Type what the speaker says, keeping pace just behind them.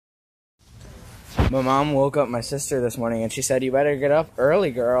My mom woke up my sister this morning and she said, "You better get up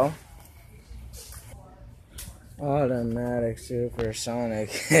early, girl." Automatic, supersonic,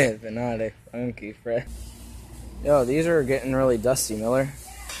 hypnotic, funky, fresh. Yo, these are getting really dusty, Miller.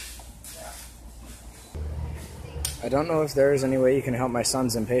 I don't know if there is any way you can help my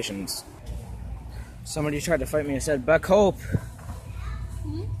son's impatience. Somebody tried to fight me and said, "Back hope."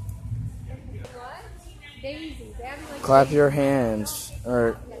 Hmm? What? Daisy. Clap your hands.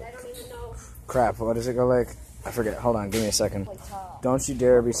 Or, crap, what does it go like? I forget. Hold on, give me a second. Don't you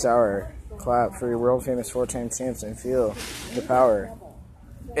dare be sour. Clap for your world famous 4-time champs and feel the power.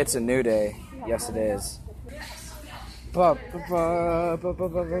 It's a new day. Yes, it is.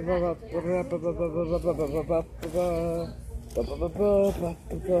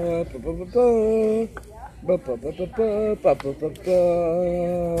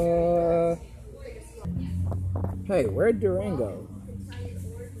 Hey, where'd Durango?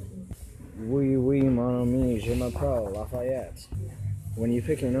 Oui, oui, mon ami, je m'appelle Lafayette. When you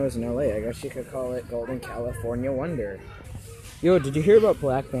pick your nose in LA, I guess you could call it Golden California Wonder. Yo, did you hear about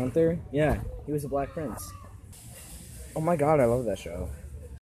Black Panther? Yeah, he was a Black Prince. Oh my god, I love that show.